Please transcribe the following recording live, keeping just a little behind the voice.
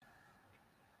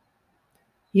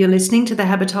You're listening to the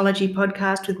Habitology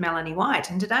podcast with Melanie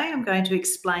White, and today I'm going to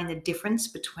explain the difference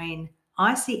between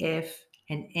ICF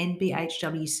and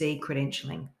NBHWC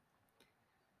credentialing.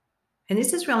 And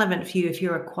this is relevant for you if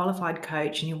you're a qualified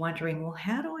coach and you're wondering, well,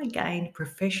 how do I gain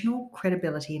professional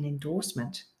credibility and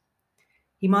endorsement?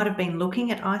 You might have been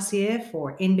looking at ICF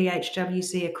or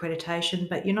NBHWC accreditation,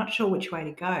 but you're not sure which way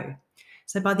to go.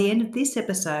 So by the end of this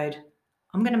episode,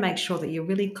 I'm going to make sure that you're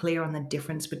really clear on the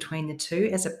difference between the two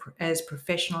as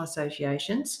professional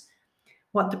associations,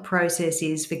 what the process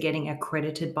is for getting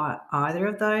accredited by either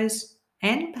of those,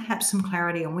 and perhaps some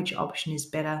clarity on which option is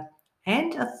better,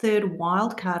 and a third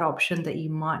wildcard option that you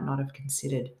might not have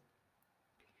considered.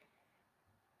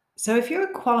 So if you're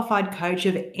a qualified coach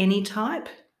of any type,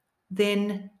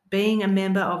 then being a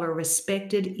member of a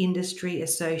respected industry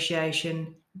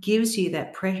association gives you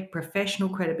that professional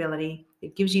credibility.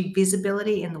 It gives you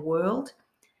visibility in the world,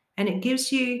 and it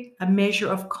gives you a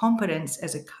measure of competence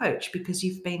as a coach because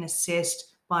you've been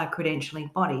assessed by a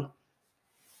credentialing body.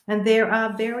 And there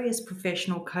are various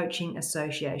professional coaching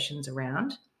associations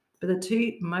around, but the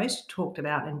two most talked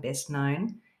about and best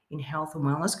known in health and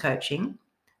wellness coaching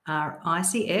are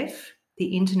ICF,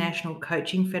 the International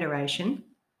Coaching Federation,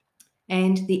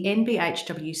 and the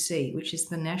NBHWC, which is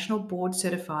the National Board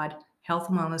Certified Health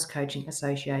and Wellness Coaching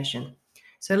Association.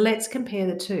 So let's compare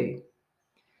the two.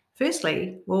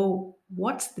 Firstly, well,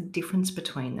 what's the difference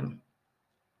between them?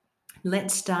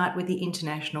 Let's start with the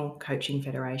International Coaching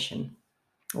Federation,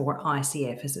 or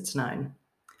ICF as it's known.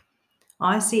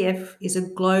 ICF is a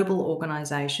global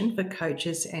organisation for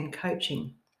coaches and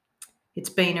coaching.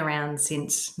 It's been around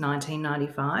since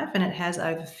 1995 and it has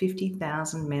over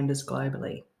 50,000 members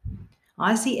globally.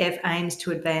 ICF aims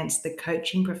to advance the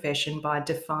coaching profession by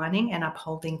defining and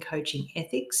upholding coaching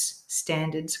ethics,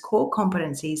 standards, core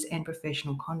competencies, and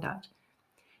professional conduct.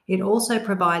 It also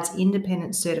provides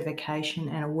independent certification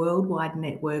and a worldwide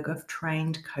network of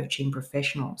trained coaching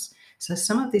professionals. So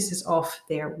some of this is off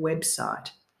their website.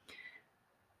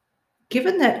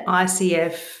 Given that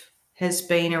ICF has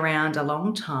been around a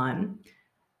long time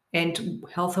and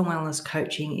health and wellness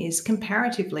coaching is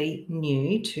comparatively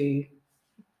new to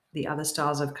the other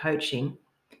styles of coaching,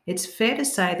 it's fair to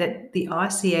say that the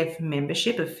ICF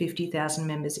membership of 50,000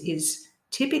 members is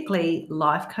typically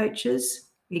life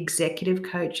coaches, executive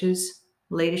coaches,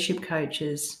 leadership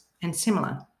coaches, and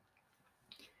similar.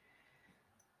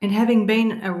 And having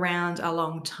been around a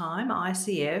long time,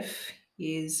 ICF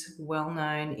is well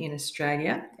known in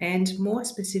Australia and more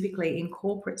specifically in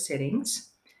corporate settings.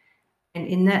 And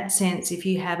in that sense, if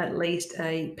you have at least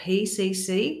a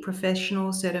PCC,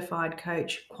 Professional Certified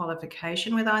Coach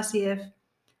qualification with ICF,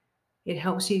 it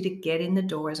helps you to get in the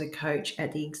door as a coach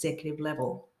at the executive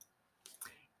level.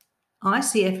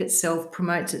 ICF itself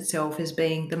promotes itself as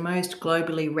being the most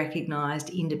globally recognised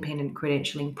independent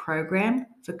credentialing program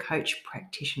for coach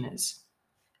practitioners.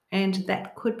 And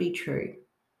that could be true.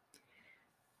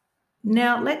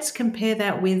 Now, let's compare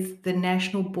that with the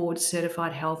National Board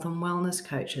Certified Health and Wellness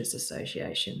Coaches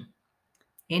Association.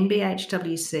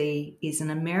 NBHWC is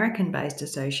an American-based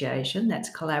association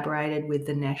that's collaborated with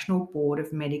the National Board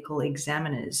of Medical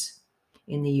Examiners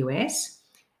in the US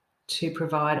to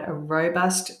provide a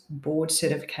robust board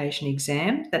certification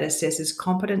exam that assesses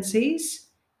competencies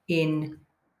in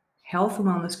health and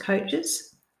wellness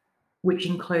coaches, which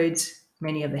includes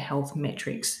many of the health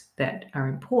metrics that are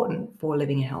important for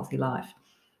living a healthy life.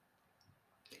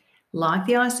 Like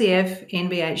the ICF,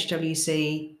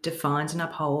 NBHWC defines and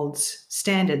upholds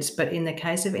standards, but in the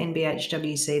case of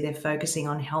NBHWC, they're focusing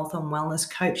on health and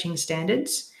wellness coaching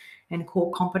standards and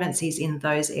core competencies in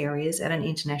those areas at an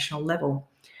international level.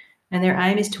 And their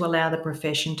aim is to allow the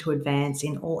profession to advance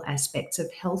in all aspects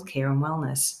of healthcare and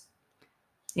wellness.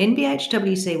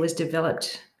 NBHWC was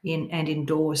developed and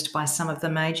endorsed by some of the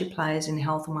major players in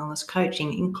health and wellness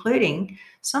coaching, including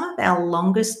some of our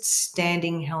longest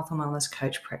standing health and wellness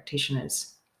coach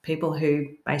practitioners, people who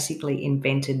basically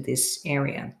invented this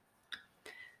area.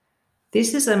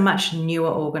 This is a much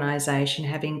newer organisation,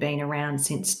 having been around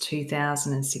since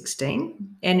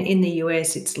 2016, and in the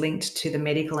US it's linked to the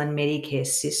medical and Medicare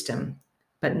system,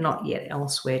 but not yet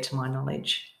elsewhere to my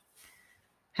knowledge.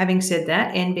 Having said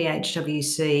that,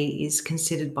 NBHWC is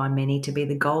considered by many to be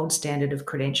the gold standard of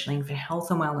credentialing for health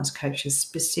and wellness coaches,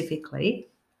 specifically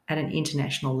at an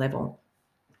international level.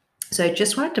 So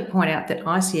just wanted to point out that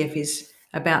ICF is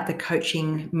about the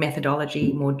coaching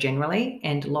methodology more generally,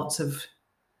 and lots of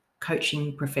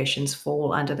coaching professions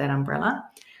fall under that umbrella,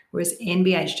 whereas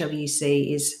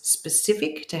NBHWC is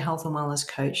specific to health and wellness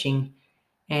coaching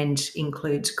and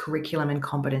includes curriculum and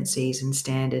competencies and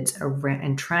standards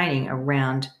and training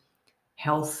around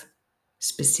health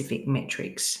specific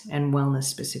metrics and wellness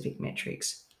specific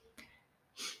metrics.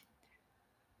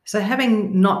 So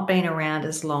having not been around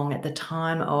as long at the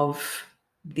time of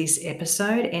this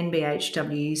episode,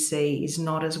 NBHWC is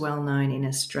not as well known in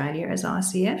Australia as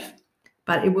ICF,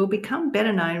 but it will become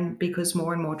better known because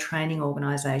more and more training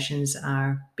organisations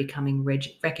are becoming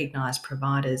recognised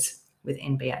providers with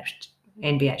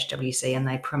NBHWC, and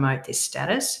they promote this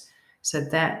status. So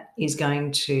that is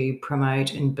going to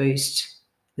promote and boost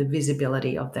the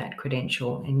visibility of that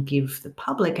credential and give the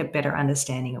public a better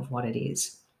understanding of what it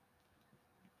is.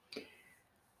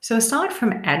 So aside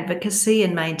from advocacy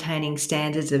and maintaining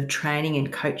standards of training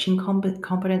and coaching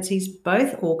competencies,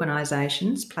 both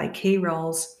organisations play key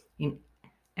roles in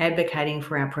advocating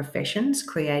for our professions,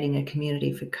 creating a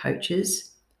community for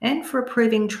coaches, and for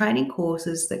approving training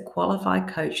courses that qualify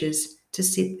coaches to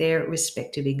sit their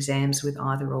respective exams with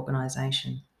either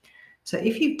organisation. So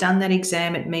if you've done that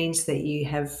exam, it means that you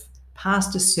have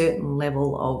passed a certain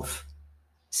level of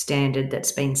standard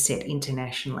that's been set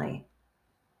internationally.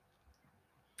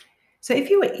 So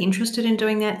if you were interested in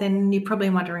doing that, then you're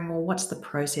probably wondering, well, what's the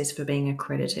process for being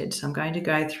accredited? So I'm going to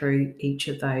go through each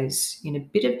of those in a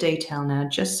bit of detail now,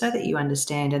 just so that you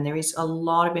understand. And there is a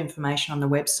lot of information on the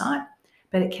website,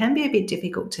 but it can be a bit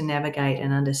difficult to navigate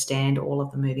and understand all of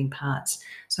the moving parts.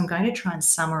 So I'm going to try and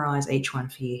summarize each one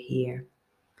for you here.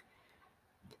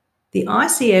 The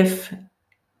ICF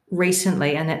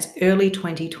recently, and that's early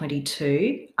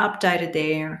 2022, updated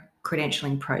their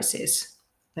credentialing process.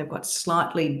 They've got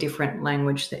slightly different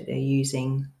language that they're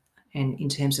using, and in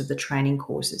terms of the training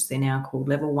courses, they're now called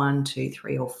level 1, 2,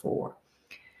 3, or 4.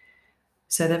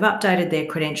 So they've updated their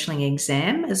credentialing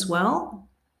exam as well,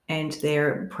 and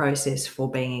their process for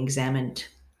being examined.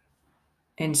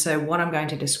 And so what I'm going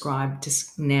to describe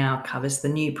just now covers the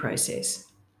new process.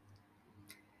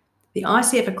 The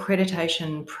ICF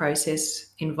accreditation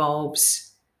process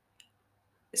involves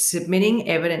submitting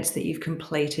evidence that you've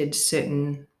completed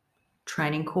certain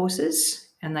training courses,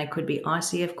 and they could be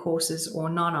ICF courses or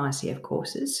non-ICF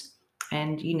courses,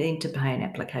 and you need to pay an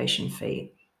application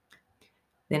fee.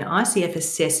 Then ICF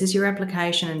assesses your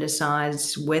application and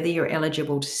decides whether you're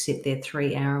eligible to sit their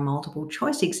 3-hour multiple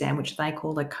choice exam, which they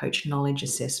call the Coach Knowledge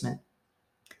Assessment.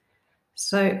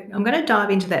 So I'm going to dive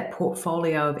into that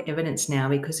portfolio of evidence now,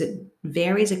 because it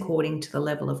varies according to the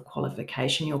level of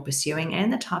qualification you're pursuing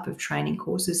and the type of training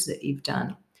courses that you've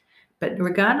done. But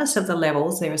regardless of the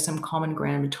levels, there is some common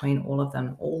ground between all of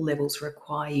them. All levels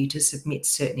require you to submit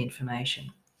certain information.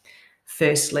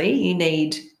 Firstly, you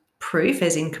need proof,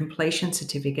 as in completion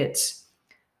certificates,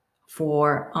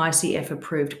 for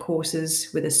ICF-approved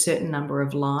courses with a certain number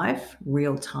of live,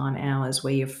 real-time hours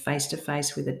where you're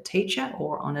face-to-face with a teacher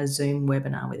or on a Zoom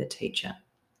webinar with a teacher.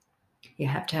 You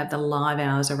have to have the live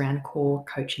hours around core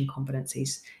coaching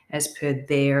competencies as per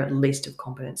their list of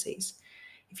competencies.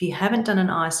 If you haven't done an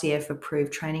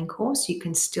ICF-approved training course, you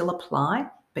can still apply,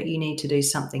 but you need to do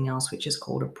something else, which is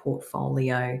called a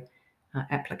portfolio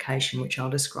application, which I'll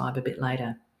describe a bit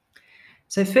later.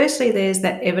 So firstly, there's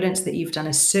that evidence that you've done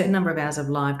a certain number of hours of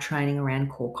live training around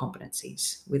core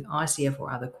competencies with ICF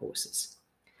or other courses.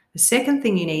 The second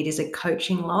thing you need is a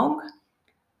coaching log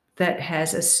that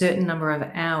has a certain number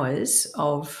of hours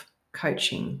of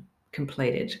coaching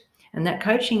completed. And that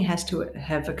coaching has to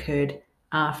have occurred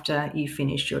after you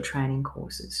finished your training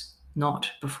courses, not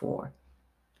before.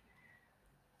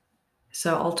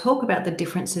 So I'll talk about the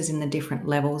differences in the different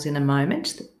levels in a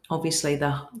moment. Obviously,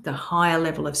 the higher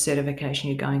level of certification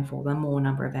you're going for, the more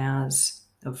number of hours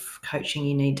of coaching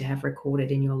you need to have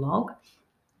recorded in your log.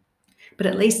 But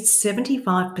at least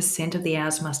 75% of the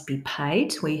hours must be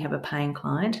paid where you have a paying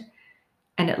client,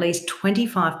 and at least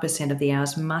 25% of the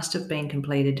hours must have been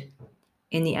completed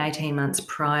in the 18 months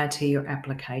prior to your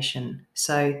application.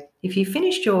 So if you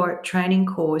finished your training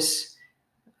course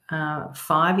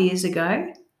 5 years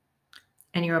ago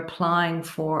and you're applying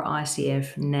for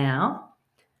ICF now,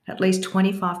 at least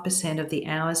 25% of the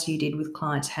hours you did with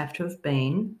clients have to have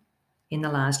been in the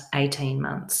last 18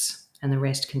 months, and the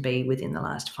rest can be within the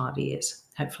last 5 years.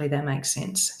 Hopefully that makes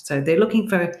sense. So they're looking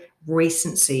for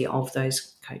recency of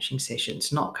those coaching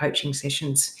sessions, not coaching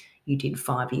sessions you did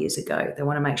 5 years ago. They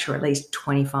want to make sure at least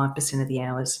 25% of the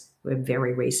hours were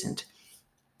very recent.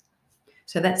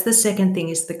 So that's the second thing,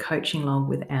 is the coaching log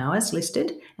with hours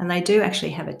listed. And they do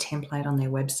actually have a template on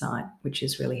their website, which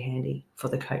is really handy for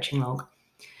the coaching log.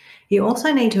 You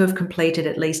also need to have completed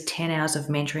at least 10 hours of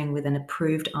mentoring with an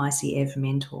approved ICF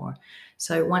mentor.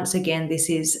 So once again, this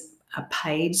is a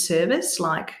paid service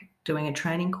like doing a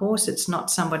training course. It's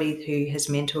not somebody who has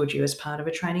mentored you as part of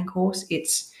a training course.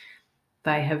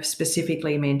 They have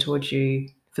specifically mentored you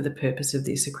for the purpose of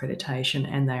this accreditation,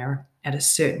 and they are at a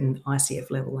certain ICF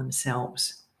level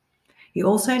themselves. You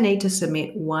also need to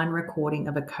submit one recording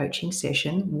of a coaching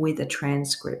session with a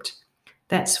transcript.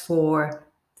 That's for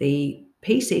the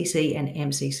PCC and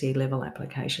MCC level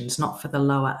applications, not for the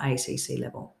lower ACC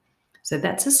level. So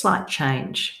that's a slight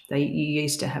change. You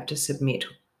used to have to submit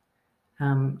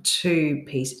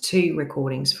two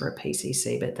recordings for a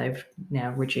PCC, but they've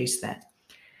now reduced that.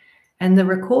 And the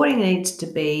recording needs to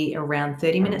be around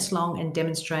 30 minutes long and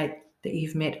demonstrate that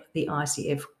you've met the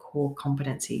ICF core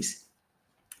competencies.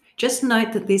 Just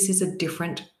note that this is a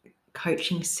different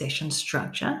coaching session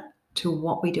structure to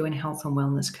what we do in health and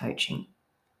wellness coaching.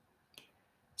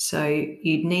 So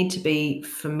you'd need to be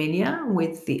familiar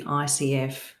with the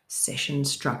ICF session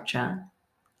structure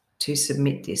to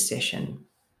submit this session.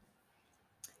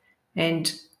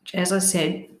 And as I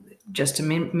said just a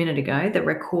minute ago, the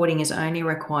recording is only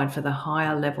required for the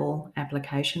higher level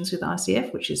applications with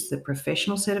ICF, which is the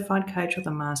professional certified coach or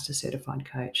the master certified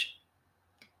coach.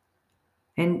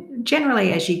 And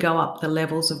generally, as you go up the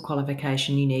levels of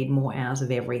qualification, you need more hours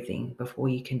of everything before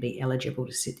you can be eligible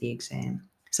to sit the exam.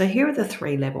 So here are the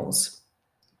 3 levels.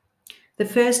 The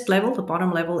first level, the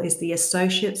bottom level, is the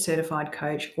Associate Certified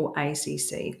Coach or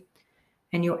ACC.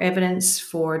 And your evidence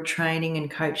for a training and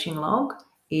coaching log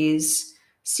is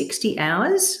 60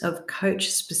 hours of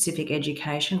coach-specific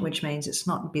education, which means it's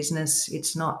not business,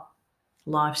 it's not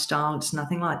lifestyle, it's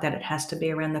nothing like that. It has to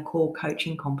be around the core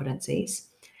coaching competencies.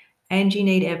 And you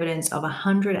need evidence of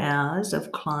 100 hours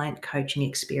of client coaching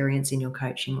experience in your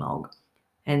coaching log.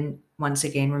 And once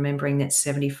again, remembering that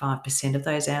 75% of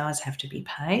those hours have to be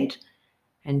paid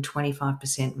and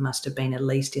 25% must have been at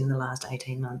least in the last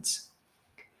 18 months.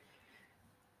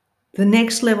 The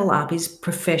next level up is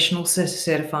Professional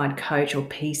Certified Coach or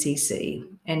PCC.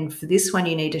 And for this one,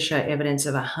 you need to show evidence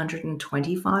of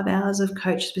 125 hours of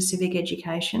coach-specific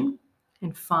education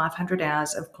and 500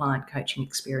 hours of client coaching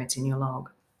experience in your log.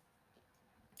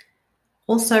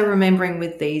 Also remembering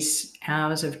with these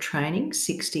hours of training,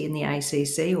 60 in the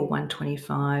ACC or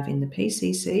 125 in the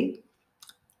PCC,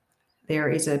 there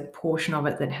is a portion of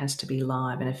it that has to be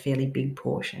live, and a fairly big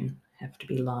portion have to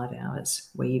be live hours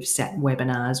where you've sat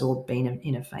webinars or been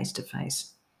in a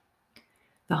face-to-face.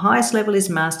 The highest level is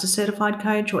Master Certified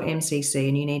Coach or MCC,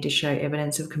 and you need to show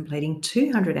evidence of completing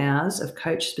 200 hours of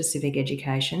coach-specific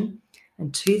education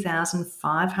and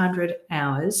 2,500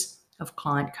 hours of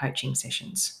client coaching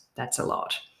sessions. That's a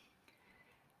lot.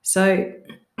 So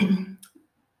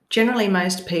generally,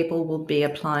 most people will be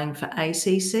applying for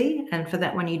ACC, and for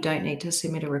that one, you don't need to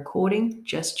submit a recording,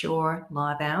 just your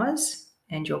live hours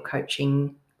and your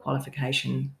coaching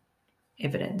qualification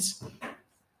evidence.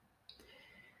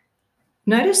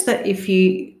 Note that if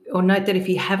you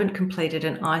haven't completed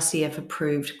an ICF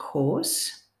approved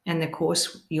course, and the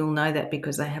course, you'll know that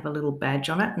because they have a little badge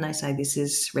on it and they say this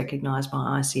is recognised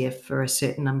by ICF for a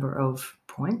certain number of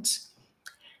points,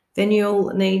 then you'll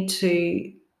need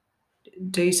to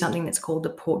do something that's called the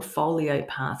portfolio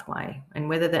pathway. And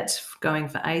whether that's going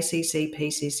for ACC,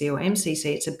 PCC or MCC,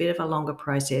 it's a bit of a longer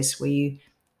process where you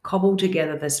cobble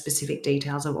together the specific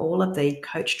details of all of the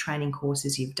coach training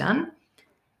courses you've done,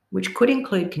 which could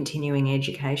include continuing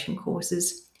education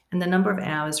courses and the number of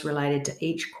hours related to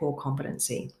each core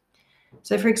competency.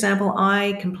 So for example,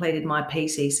 I completed my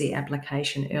PCC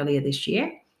application earlier this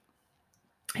year,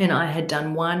 and I had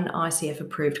done one ICF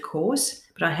approved course,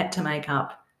 but I had to make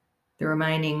up the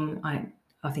remaining,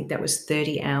 I think that was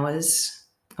 30 hours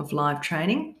of live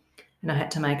training, and I had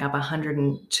to make up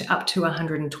up to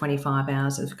 125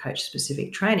 hours of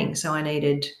coach-specific training. So I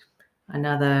needed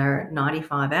another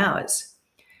 95 hours.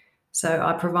 So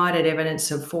I provided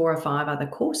evidence of 4 or 5 other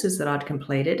courses that I'd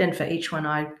completed, and for each one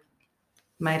I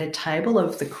made a table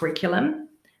of the curriculum,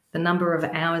 the number of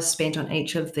hours spent on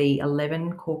each of the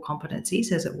 11 core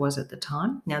competencies as it was at the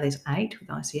time. Now there's 8 with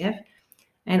ICF,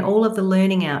 and all of the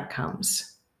learning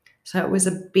outcomes. So it was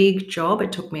a big job.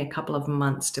 It took me a couple of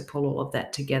months to pull all of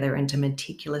that together and to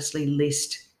meticulously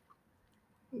list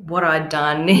what I'd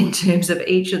done in terms of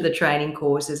each of the training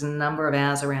courses and the number of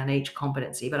hours around each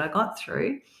competency. But I got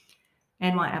through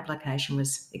and my application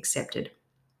was accepted.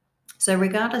 So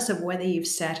regardless of whether you've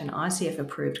sat an ICF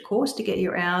approved course to get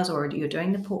your hours or you're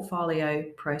doing the portfolio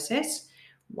process,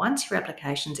 once your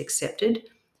application's accepted,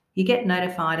 you get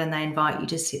notified and they invite you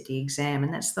to sit the exam.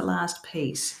 And that's the last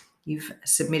piece. You've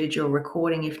submitted your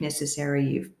recording if necessary.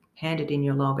 You've handed in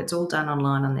your log. It's all done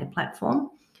online on their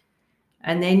platform.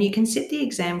 And then you can sit the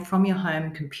exam from your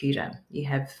home computer. You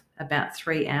have about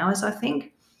 3 hours, I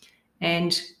think.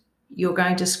 And you're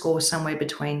going to score somewhere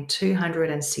between 200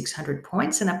 and 600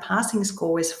 points, and a passing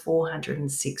score is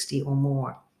 460 or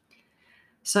more.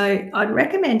 So I'd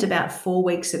recommend about 4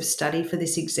 weeks of study for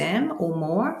this exam or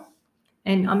more.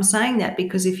 And I'm saying that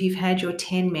because if you've had your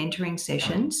 10 mentoring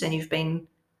sessions and you've been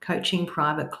coaching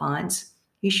private clients,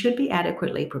 you should be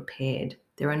adequately prepared.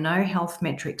 There are no health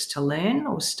metrics to learn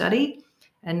or study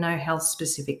and no health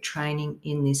specific training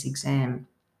in this exam.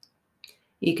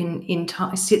 You can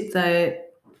sit the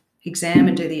exam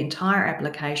and do the entire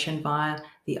application via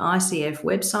the ICF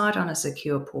website on a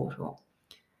secure portal.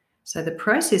 So the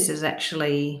process is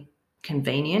actually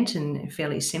convenient and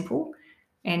fairly simple,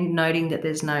 and noting that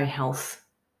there's no health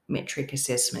metric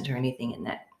assessment or anything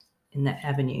in that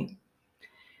avenue.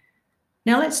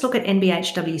 Now let's look at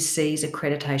NBHWC's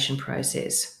accreditation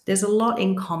process. There's a lot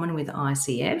in common with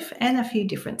ICF and a few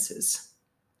differences.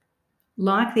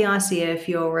 Like the ICF,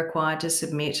 you're required to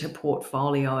submit a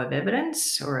portfolio of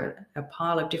evidence or a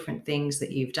pile of different things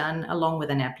that you've done, along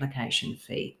with an application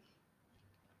fee.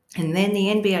 And then the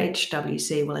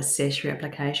NBHWC will assess your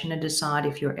application and decide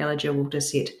if you're eligible to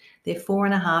sit their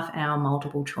 4.5-hour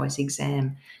multiple choice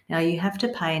exam. Now, you have to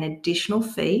pay an additional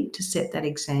fee to set that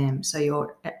exam. So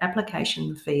your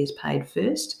application fee is paid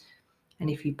first, and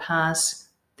if you pass,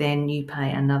 then you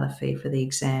pay another fee for the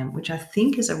exam, which I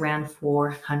think is around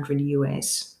 $400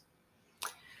 US.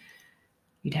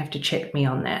 You'd have to check me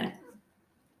on that.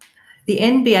 The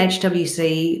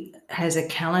NBHWC has a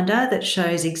calendar that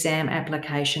shows exam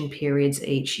application periods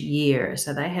each year.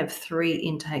 So they have 3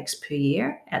 intakes per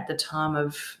year at the time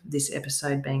of this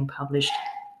episode being published.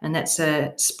 And that's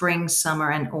a spring,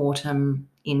 summer, and autumn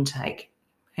intake,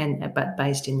 but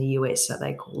based in the US. So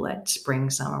they call that spring,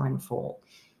 summer, and fall.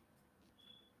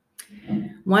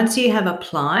 Once you have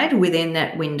applied within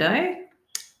that window,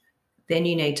 then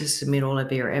you need to submit all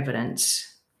of your evidence.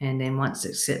 And then once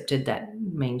accepted, that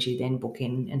means you then book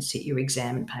in and sit your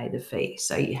exam and pay the fee.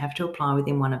 So you have to apply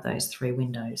within one of those 3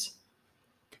 windows,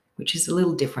 which is a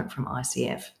little different from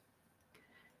ICF.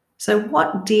 So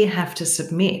what do you have to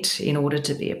submit in order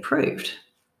to be approved?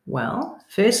 Well,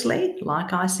 firstly,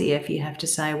 like ICF, you have to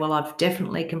say, well, I've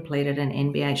definitely completed an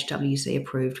NBHWC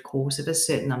approved course of a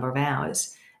certain number of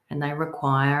hours, and they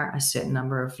require a certain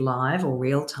number of live or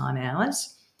real-time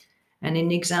hours. And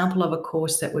an example of a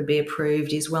course that would be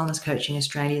approved is Wellness Coaching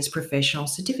Australia's professional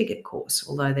certificate course,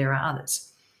 although there are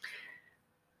others.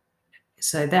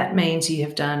 So that means you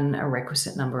have done a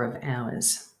requisite number of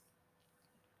hours.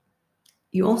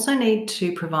 You also need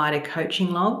to provide a coaching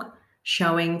log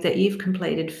showing that you've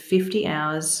completed 50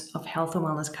 hours of health and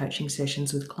wellness coaching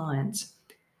sessions with clients.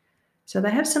 So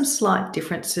they have some slight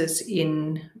differences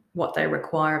in what they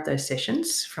require of those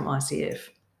sessions from ICF.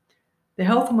 The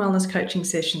health and wellness coaching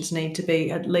sessions need to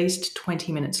be at least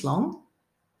 20 minutes long.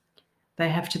 They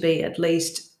have to be at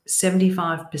least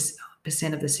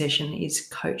 75% of the session is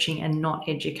coaching and not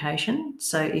education.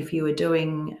 So if you were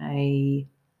doing a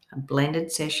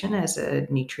blended session as a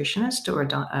nutritionist or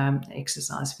an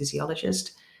exercise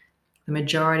physiologist, the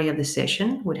majority of the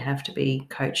session would have to be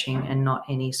coaching and not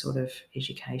any sort of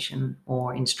education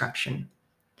or instruction.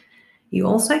 You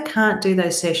also can't do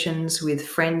those sessions with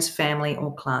friends, family,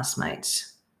 or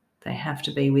classmates. They have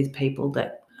to be with people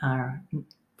that are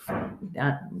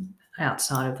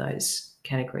outside of those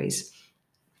categories.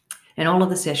 And all of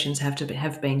the sessions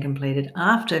have been completed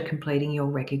after completing your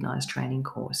recognised training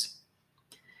course.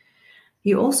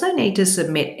 You also need to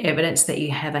submit evidence that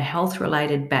you have a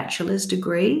health-related bachelor's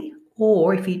degree,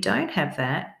 or if you don't have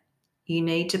that, you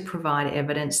need to provide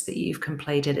evidence that you've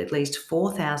completed at least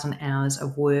 4,000 hours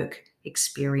of work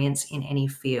experience in any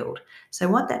field. So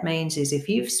what that means is if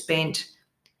you've spent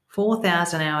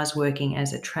 4,000 hours working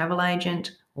as a travel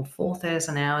agent or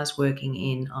 4,000 hours working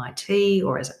in IT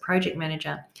or as a project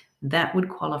manager, that would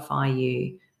qualify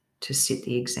you to sit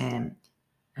the exam,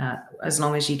 as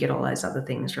long as you get all those other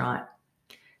things right.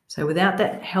 So without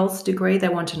that health degree, they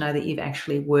want to know that you've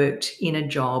actually worked in a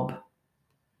job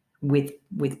with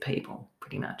people,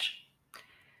 pretty much.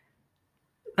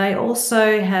 They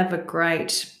also have a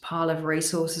great pile of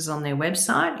resources on their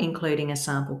website, including a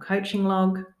sample coaching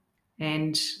log,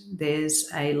 and there's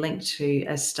a link to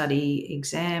a study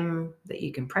exam that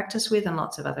you can practice with and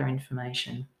lots of other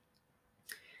information.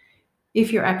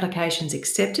 If your application's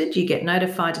accepted, you get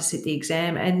notified to sit the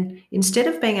exam, and instead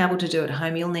of being able to do it at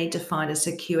home, you'll need to find a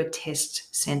secure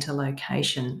test centre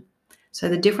location. So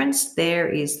the difference there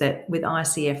is that with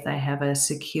ICF, they have a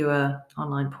secure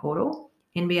online portal.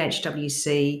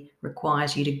 NBHWC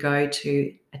requires you to go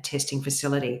to a testing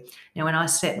facility. Now, when I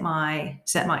sat my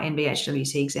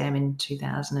NBHWC exam in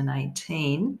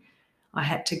 2018, I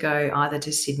had to go either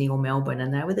to Sydney or Melbourne,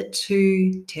 and they were the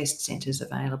 2 test centres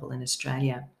available in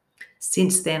Australia.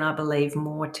 Since then, I believe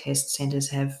more test centres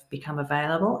have become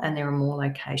available and there are more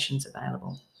locations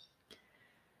available.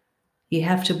 You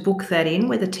have to book that in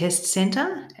with a test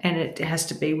centre, and it has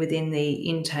to be within the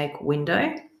intake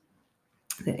window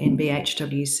that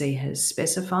NBHWC has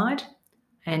specified.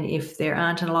 And if there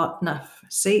aren't enough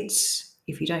seats,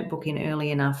 if you don't book in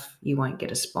early enough, you won't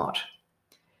get a spot.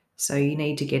 So you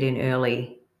need to get in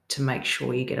early to make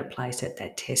sure you get a place at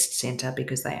that test centre,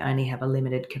 because they only have a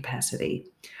limited capacity.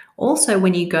 Also,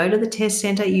 when you go to the test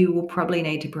centre, you will probably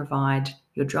need to provide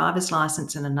your driver's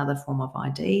licence and another form of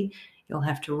ID. You'll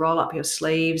have to roll up your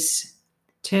sleeves,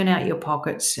 turn out your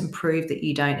pockets, and prove that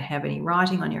you don't have any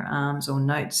writing on your arms or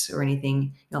notes or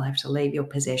anything. You'll have to leave your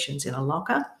possessions in a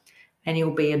locker, and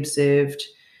you'll be observed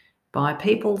by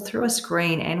people through a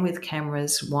screen and with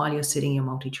cameras while you're sitting your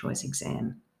multi-choice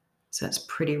exam. So it's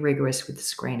pretty rigorous with the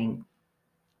screening.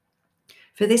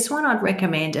 For this one, I'd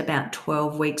recommend about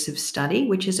 12 weeks of study,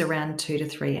 which is around 2 to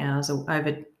 3 hours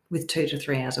with 2 to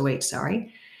 3 hours a week,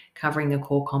 covering the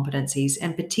core competencies,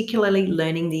 and particularly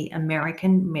learning the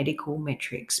American medical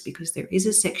metrics, because there is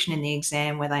a section in the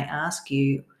exam where they ask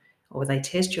you, or they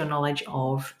test your knowledge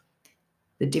of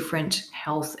the different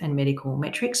health and medical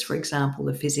metrics. For example,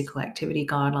 the physical activity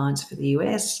guidelines for the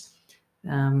US,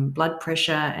 blood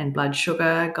pressure and blood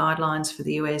sugar guidelines for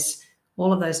the US.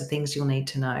 All of those are things you'll need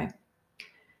to know.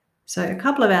 So a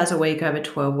couple of hours a week over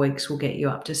 12 weeks will get you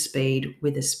up to speed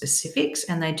with the specifics,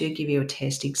 and they do give you a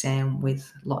test exam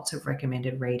with lots of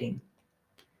recommended reading.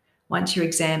 Once your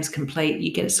exam's complete,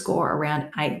 you get a score around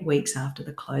 8 weeks after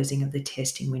the closing of the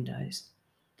testing windows.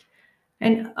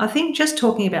 And I think just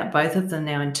talking about both of them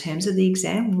now in terms of the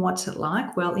exam, what's it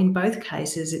like? Well, in both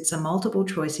cases, it's a multiple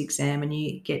choice exam, and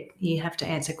you have to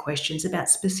answer questions about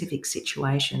specific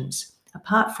situations.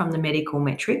 Apart from the medical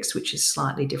metrics, which is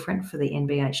slightly different for the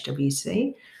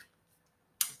NBHWC,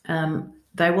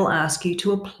 they will ask you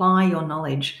to apply your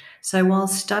knowledge. So while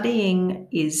studying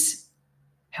is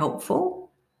helpful,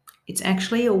 it's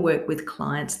actually your work with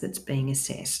clients that's being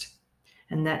assessed.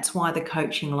 And that's why the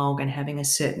coaching log and having a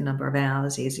certain number of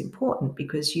hours is important,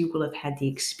 because you will have had the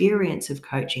experience of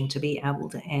coaching to be able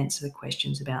to answer the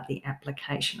questions about the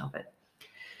application of it.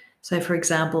 So, for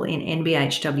example, in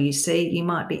NBHWC, you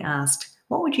might be asked,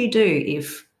 what would you do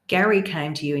if Gary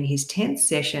came to you in his 10th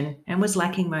session and was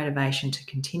lacking motivation to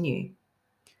continue?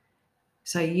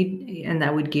 And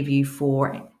that would give you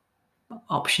 4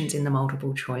 options in the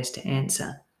multiple choice to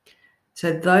answer.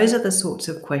 So those are the sorts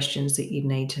of questions that you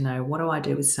need to know. What do I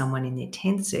do with someone in their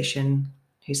 10th session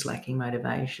who's lacking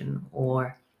motivation?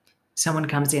 Or someone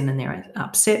comes in and they're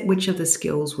upset, which of the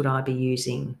skills would I be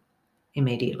using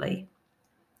immediately?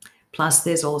 Plus,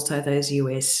 there's also those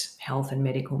US health and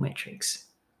medical metrics.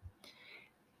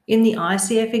 In the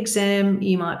ICF exam,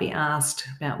 you might be asked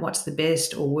about what's the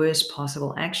best or worst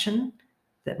possible action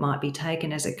that might be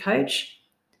taken as a coach.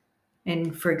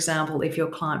 And for example, if your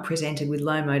client presented with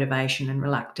low motivation and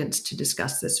reluctance to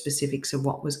discuss the specifics of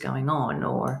what was going on,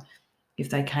 or if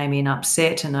they came in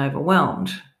upset and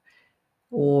overwhelmed,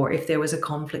 or if there was a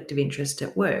conflict of interest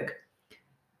at work.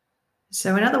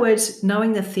 So in other words,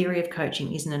 knowing the theory of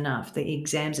coaching isn't enough. The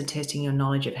exams are testing your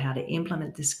knowledge of how to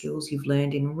implement the skills you've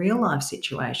learned in real life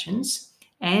situations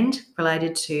and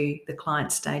related to the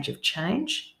client's stage of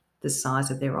change, the size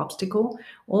of their obstacle,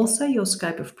 also your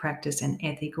scope of practice and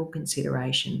ethical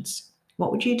considerations.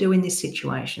 What would you do in this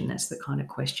situation? That's the kind of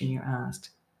question you're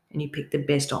asked. And you pick the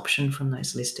best option from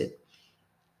those listed.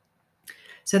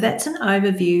 So that's an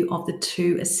overview of the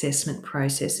 2 assessment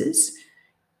processes.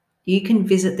 You can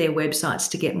visit their websites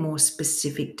to get more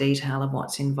specific detail of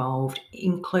what's involved,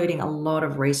 including a lot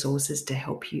of resources to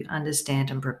help you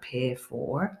understand and prepare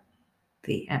for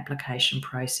the application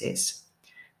process.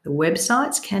 The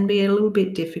websites can be a little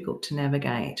bit difficult to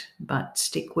navigate, but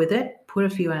stick with it, put a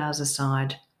few hours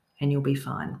aside, and you'll be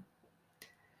fine.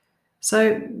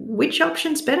 So, which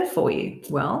option's better for you?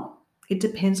 Well, it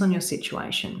depends on your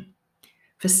situation.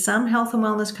 For some health and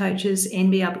wellness coaches,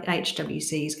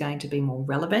 NBHWC is going to be more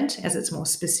relevant, as it's more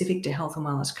specific to health and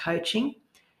wellness coaching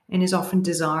and is often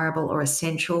desirable or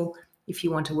essential if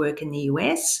you want to work in the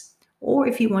US, or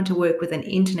if you want to work with an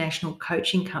international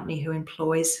coaching company who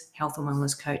employs health and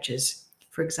wellness coaches.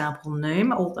 For example,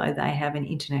 Noom, although they have an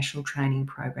international training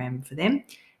program for them,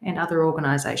 and other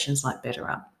organisations like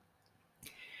BetterUp.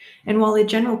 And while the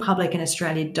general public in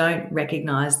Australia don't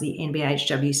recognise the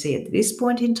NBHWC at this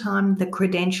point in time, the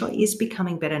credential is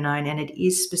becoming better known, and it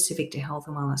is specific to health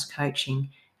and wellness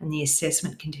coaching, and the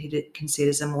assessment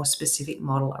considers a more specific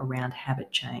model around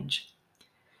habit change.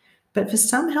 But for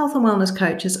some health and wellness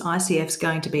coaches, ICF is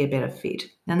going to be a better fit.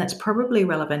 And that's probably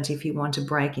relevant if you want to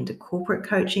break into corporate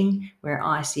coaching, where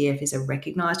ICF is a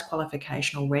recognised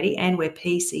qualification already and where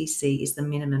PCC is the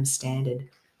minimum standard.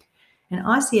 And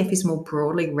ICF is more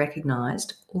broadly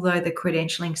recognised, although the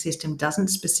credentialing system doesn't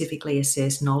specifically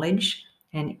assess knowledge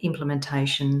and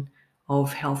implementation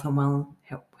of health and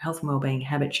well-being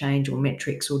habit change or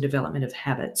metrics or development of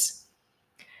habits.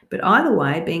 But either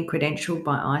way, being credentialed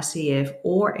by ICF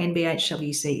or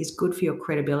NBHWC is good for your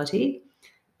credibility,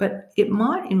 but it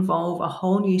might involve a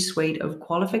whole new suite of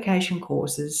qualification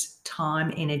courses,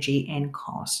 time, energy, and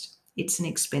cost. It's an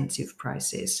expensive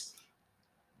process.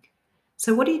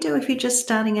 So what do you do if you're just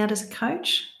starting out as a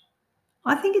coach?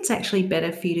 I think it's actually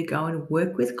better for you to go and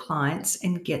work with clients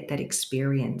and get that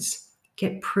experience.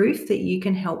 Get proof that you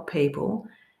can help people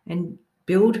and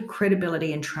build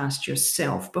credibility and trust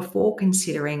yourself before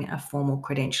considering a formal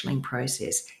credentialing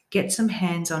process. Get some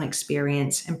hands-on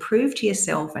experience and prove to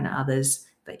yourself and others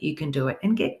that you can do it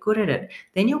and get good at it.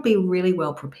 Then you'll be really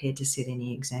well prepared to sit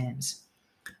any exams.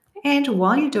 And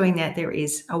while you're doing that, there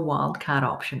is a wildcard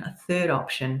option, a third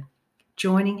option,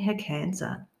 joining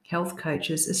HCANSA, Health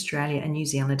Coaches Australia and New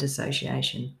Zealand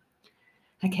Association.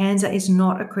 HCANSA is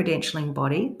not a credentialing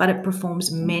body, but it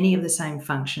performs many of the same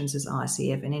functions as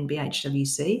ICF and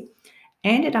NBHWC,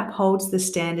 and it upholds the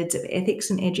standards of ethics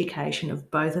and education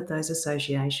of both of those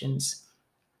associations.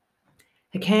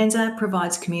 HCANSA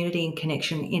provides community and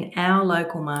connection in our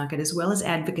local market, as well as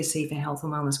advocacy for health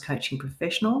and wellness coaching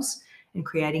professionals and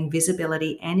creating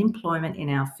visibility and employment in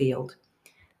our field.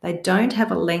 They don't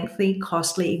have a lengthy,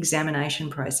 costly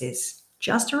examination process,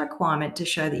 just a requirement to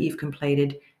show that you've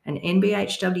completed an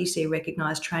NBHWC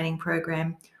recognised training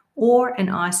program or an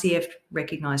ICF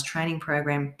recognised training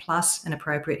program plus an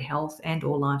appropriate health and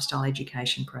or lifestyle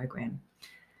education program.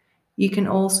 You can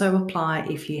also apply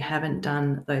if you haven't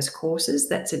done those courses.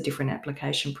 That's a different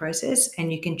application process,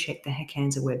 and you can check the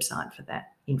HCANSA website for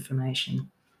that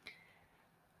information.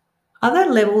 Other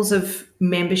levels of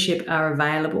membership are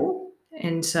available.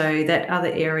 And so that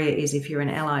other area is if you're an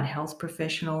allied health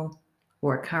professional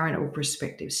or a current or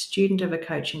prospective student of a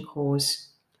coaching course,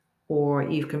 or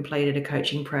you've completed a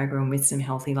coaching program with some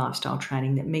healthy lifestyle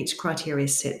training that meets criteria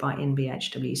set by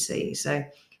NBHWC. So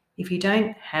if you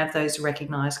don't have those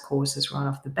recognised courses right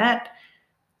off the bat,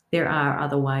 there are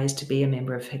other ways to be a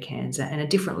member of HCANSA and a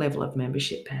different level of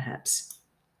membership perhaps.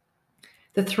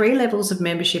 The three levels of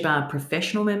membership are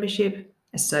professional membership,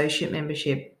 associate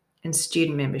membership, and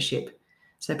student membership.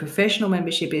 So professional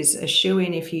membership is a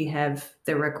shoe-in if you have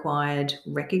the required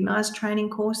recognised training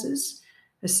courses.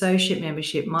 Associate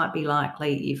membership might be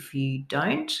likely if you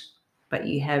don't, but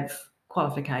you have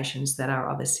qualifications that are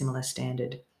of a similar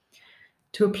standard.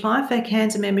 To apply for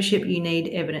HCANSA membership, you need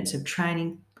evidence of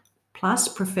training plus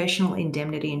professional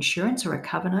indemnity insurance or a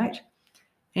cover note,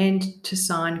 and to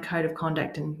sign code of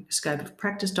conduct and scope of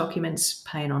practice documents,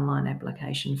 pay an online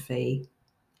application fee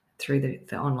through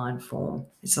the online form.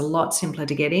 It's a lot simpler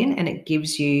to get in, and it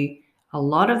gives you a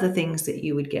lot of the things that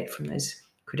you would get from those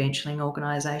credentialing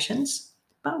organisations,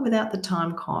 but without the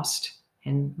time, cost,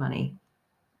 and money.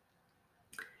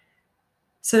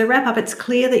 So to wrap up, it's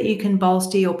clear that you can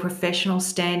bolster your professional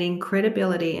standing,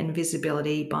 credibility, and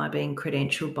visibility by being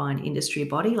credentialed by an industry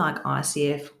body like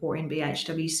ICF or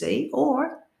NBHWC,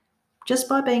 or just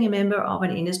by being a member of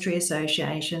an industry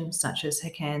association such as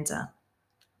HCANSA,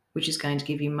 which is going to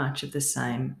give you much of the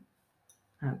same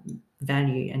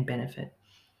value and benefit.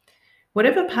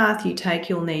 Whatever path you take,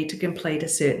 you'll need to complete a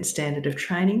certain standard of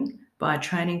training by a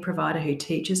training provider who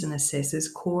teaches and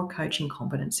assesses core coaching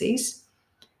competencies.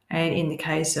 And in the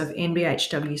case of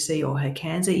NBHWC or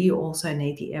HCANSA, you also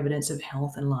need the evidence of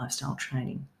health and lifestyle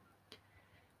training.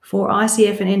 For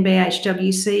ICF and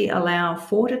NBHWC, allow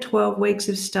 4 to 12 weeks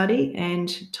of study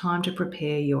and time to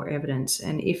prepare your evidence.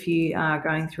 And if you are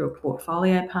going through a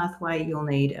portfolio pathway, you'll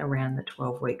need around the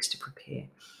 12 weeks to prepare.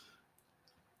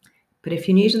 But if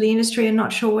you're new to the industry and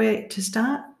not sure where to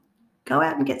start, go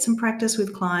out and get some practice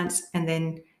with clients and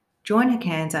then join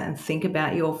HCANSA and think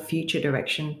about your future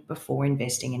direction before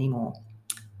investing anymore.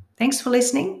 Thanks for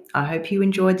listening. I hope you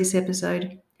enjoyed this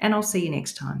episode, and I'll see you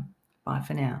next time. Bye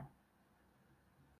for now.